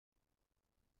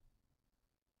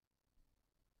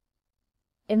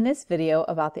In this video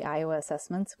about the Iowa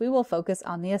assessments, we will focus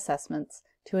on the assessments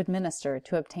to administer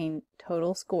to obtain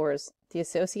total scores, the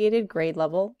associated grade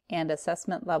level and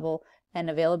assessment level and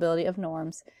availability of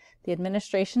norms, the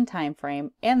administration time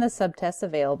frame, and the subtests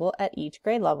available at each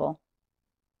grade level.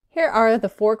 Here are the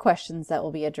 4 questions that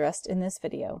will be addressed in this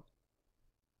video.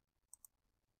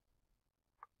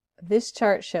 This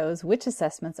chart shows which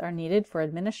assessments are needed for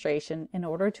administration in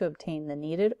order to obtain the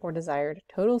needed or desired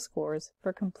total scores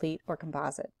for complete or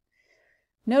composite.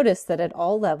 Notice that at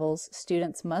all levels,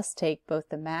 students must take both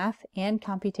the math and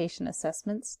computation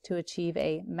assessments to achieve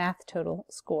a math total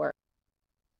score.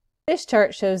 This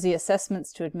chart shows the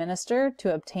assessments to administer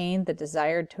to obtain the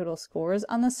desired total scores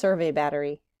on the survey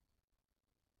battery.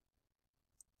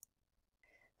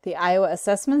 The Iowa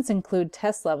assessments include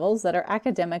test levels that are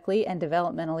academically and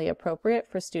developmentally appropriate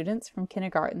for students from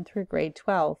kindergarten through grade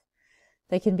 12.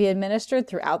 They can be administered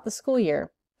throughout the school year,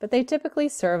 but they typically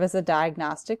serve as a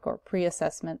diagnostic or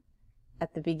pre-assessment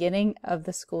at the beginning of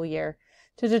the school year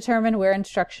to determine where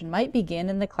instruction might begin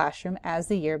in the classroom as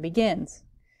the year begins,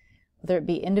 whether it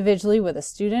be individually with a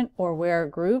student or where a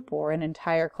group or an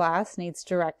entire class needs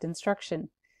direct instruction.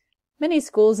 Many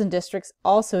schools and districts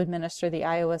also administer the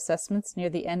Iowa assessments near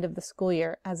the end of the school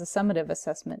year as a summative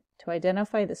assessment to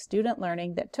identify the student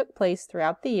learning that took place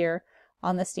throughout the year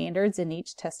on the standards in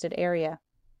each tested area.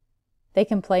 They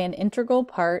can play an integral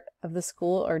part of the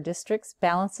school or district's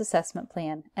balanced assessment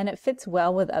plan, and it fits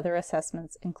well with other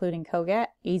assessments including COGAT,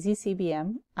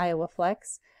 EasyCBM, Iowa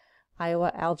Flex,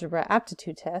 Iowa Algebra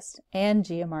Aptitude Test, and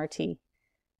GMRT.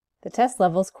 The test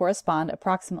levels correspond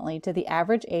approximately to the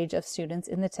average age of students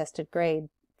in the tested grade.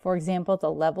 For example,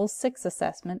 the Level 6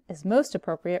 assessment is most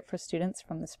appropriate for students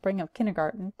from the spring of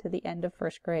kindergarten to the end of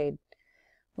first grade.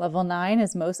 Level 9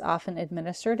 is most often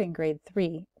administered in grade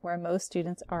 3, where most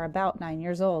students are about 9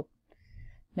 years old.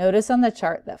 Notice on the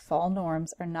chart that fall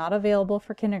norms are not available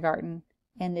for kindergarten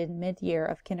and in mid-year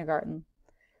of kindergarten.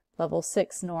 Level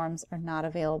 6 norms are not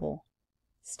available.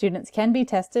 Students can be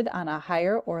tested on a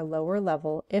higher or lower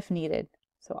level if needed,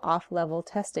 so off-level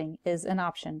testing is an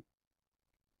option.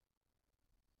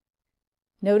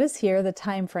 Notice here the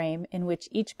time frame in which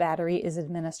each battery is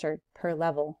administered per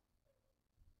level.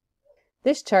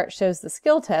 This chart shows the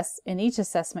skill tests in each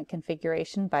assessment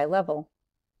configuration by level.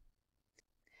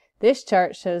 This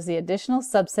chart shows the additional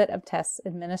subset of tests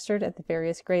administered at the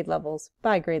various grade levels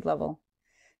by grade level.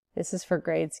 This is for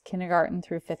grades kindergarten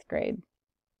through 5th grade.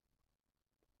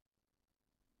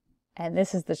 And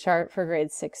this is the chart for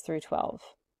grades 6 through 12.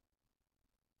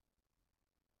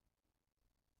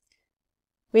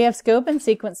 We have scope and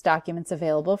sequence documents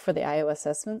available for the Iowa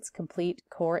assessments, complete,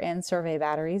 core, and survey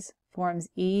batteries, forms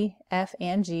E, F,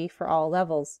 and G for all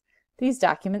levels. These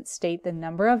documents state the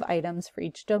number of items for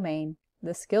each domain,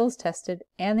 the skills tested,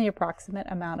 and the approximate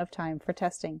amount of time for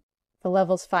testing. The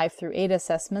levels 5 through 8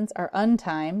 assessments are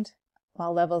untimed,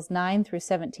 while levels 9 through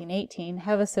 17-18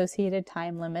 have associated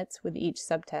time limits with each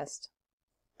subtest.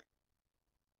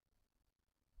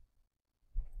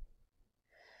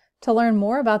 To learn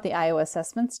more about the Iowa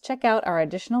assessments, check out our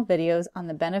additional videos on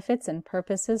the benefits and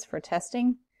purposes for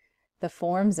testing, the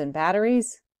forms and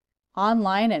batteries,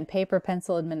 online and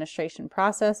paper-pencil administration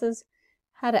processes,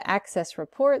 how to access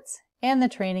reports, and the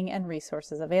training and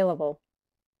resources available.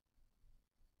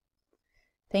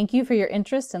 Thank you for your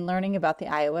interest in learning about the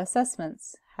Iowa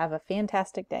assessments. Have a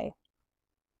fantastic day.